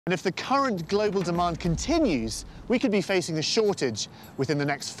And if the current global demand continues, we could be facing a shortage within the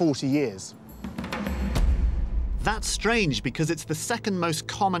next 40 years. That's strange because it's the second most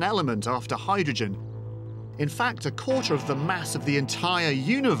common element after hydrogen. In fact, a quarter of the mass of the entire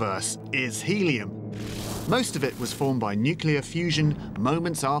universe is helium. Most of it was formed by nuclear fusion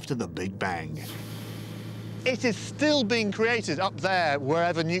moments after the Big Bang. It is still being created up there,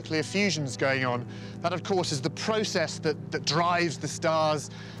 wherever nuclear fusion's going on. That, of course, is the process that drives the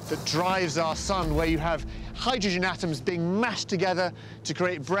stars, that drives our sun, where you have hydrogen atoms being mashed together to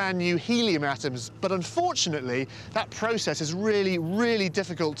create brand new helium atoms. But unfortunately, that process is really, really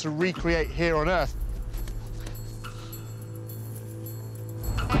difficult to recreate here on Earth.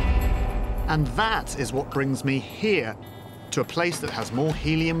 And that is what brings me here, to a place that has more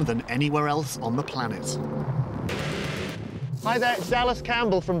helium than anywhere else on the planet. Hi there, it's Dallas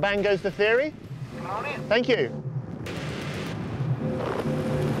Campbell from Bang Goes the Theory. Come on in. Thank you.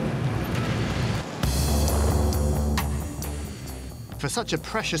 For such a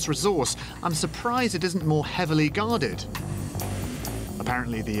precious resource, I'm surprised it isn't more heavily guarded.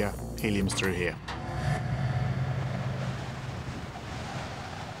 Apparently the helium's through here.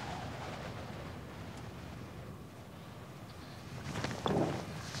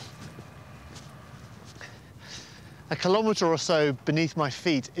 A kilometre or so beneath my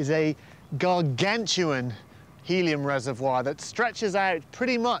feet is a gargantuan helium reservoir that stretches out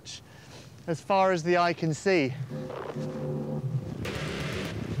pretty much as far as the eye can see.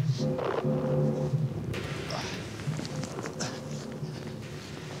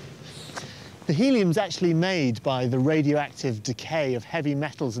 The helium's actually made by the radioactive decay of heavy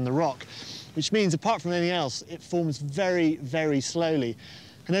metals in the rock, which means, apart from anything else, it forms very, very slowly.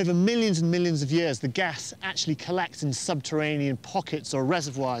 And over millions and millions of years, the gas actually collects in subterranean pockets or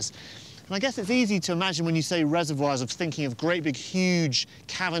reservoirs. And I guess it's easy to imagine when you say reservoirs of thinking of great big, huge,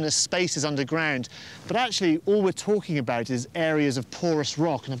 cavernous spaces underground. But actually, all we're talking about is areas of porous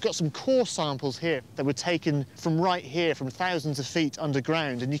rock. And I've got some core samples here that were taken from right here, from thousands of feet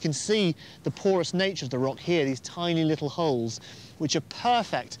underground. And you can see the porous nature of the rock here, these tiny little holes, which are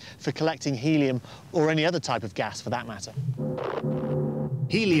perfect for collecting helium or any other type of gas, for that matter.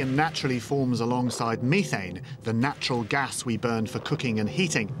 Helium naturally forms alongside methane, the natural gas we burn for cooking and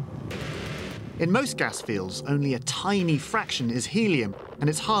heating. In most gas fields, only a tiny fraction is helium, and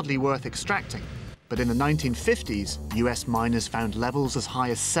it's hardly worth extracting. But in the 1950s, US miners found levels as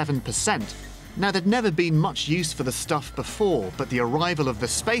high as 7%. Now, there'd never been much use for the stuff before, but the arrival of the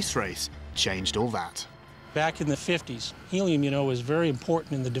space race changed all that. Back in the 50s, helium, was very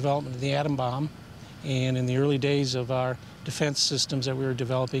important in the development of the atom bomb, and in the early days of our defense systems that we were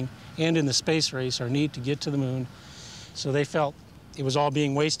developing, and in the space race, our need to get to the moon. So they felt it was all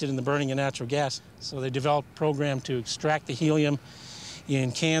being wasted in the burning of natural gas. So they developed a program to extract the helium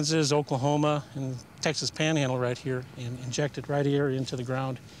in Kansas, Oklahoma, and Texas Panhandle right here, and inject it right here into the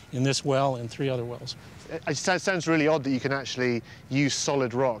ground in this well and 3 other wells. It sounds really odd that you can actually use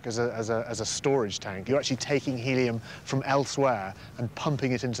solid rock as a storage tank. You're actually taking helium from elsewhere and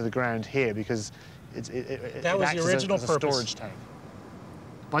pumping it into the ground here because that was the original purpose. A storage tank.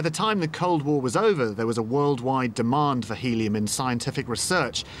 By the time the Cold War was over, there was a worldwide demand for helium in scientific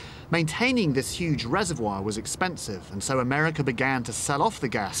research. Maintaining this huge reservoir was expensive, and so America began to sell off the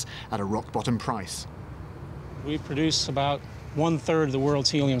gas at a rock-bottom price. We produce about 1/3 of the world's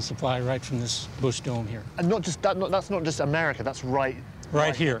helium supply right from this Bush Dome here. And not just that, that's not just America, that's right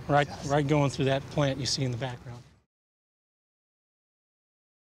here, right going through that plant you see in the background.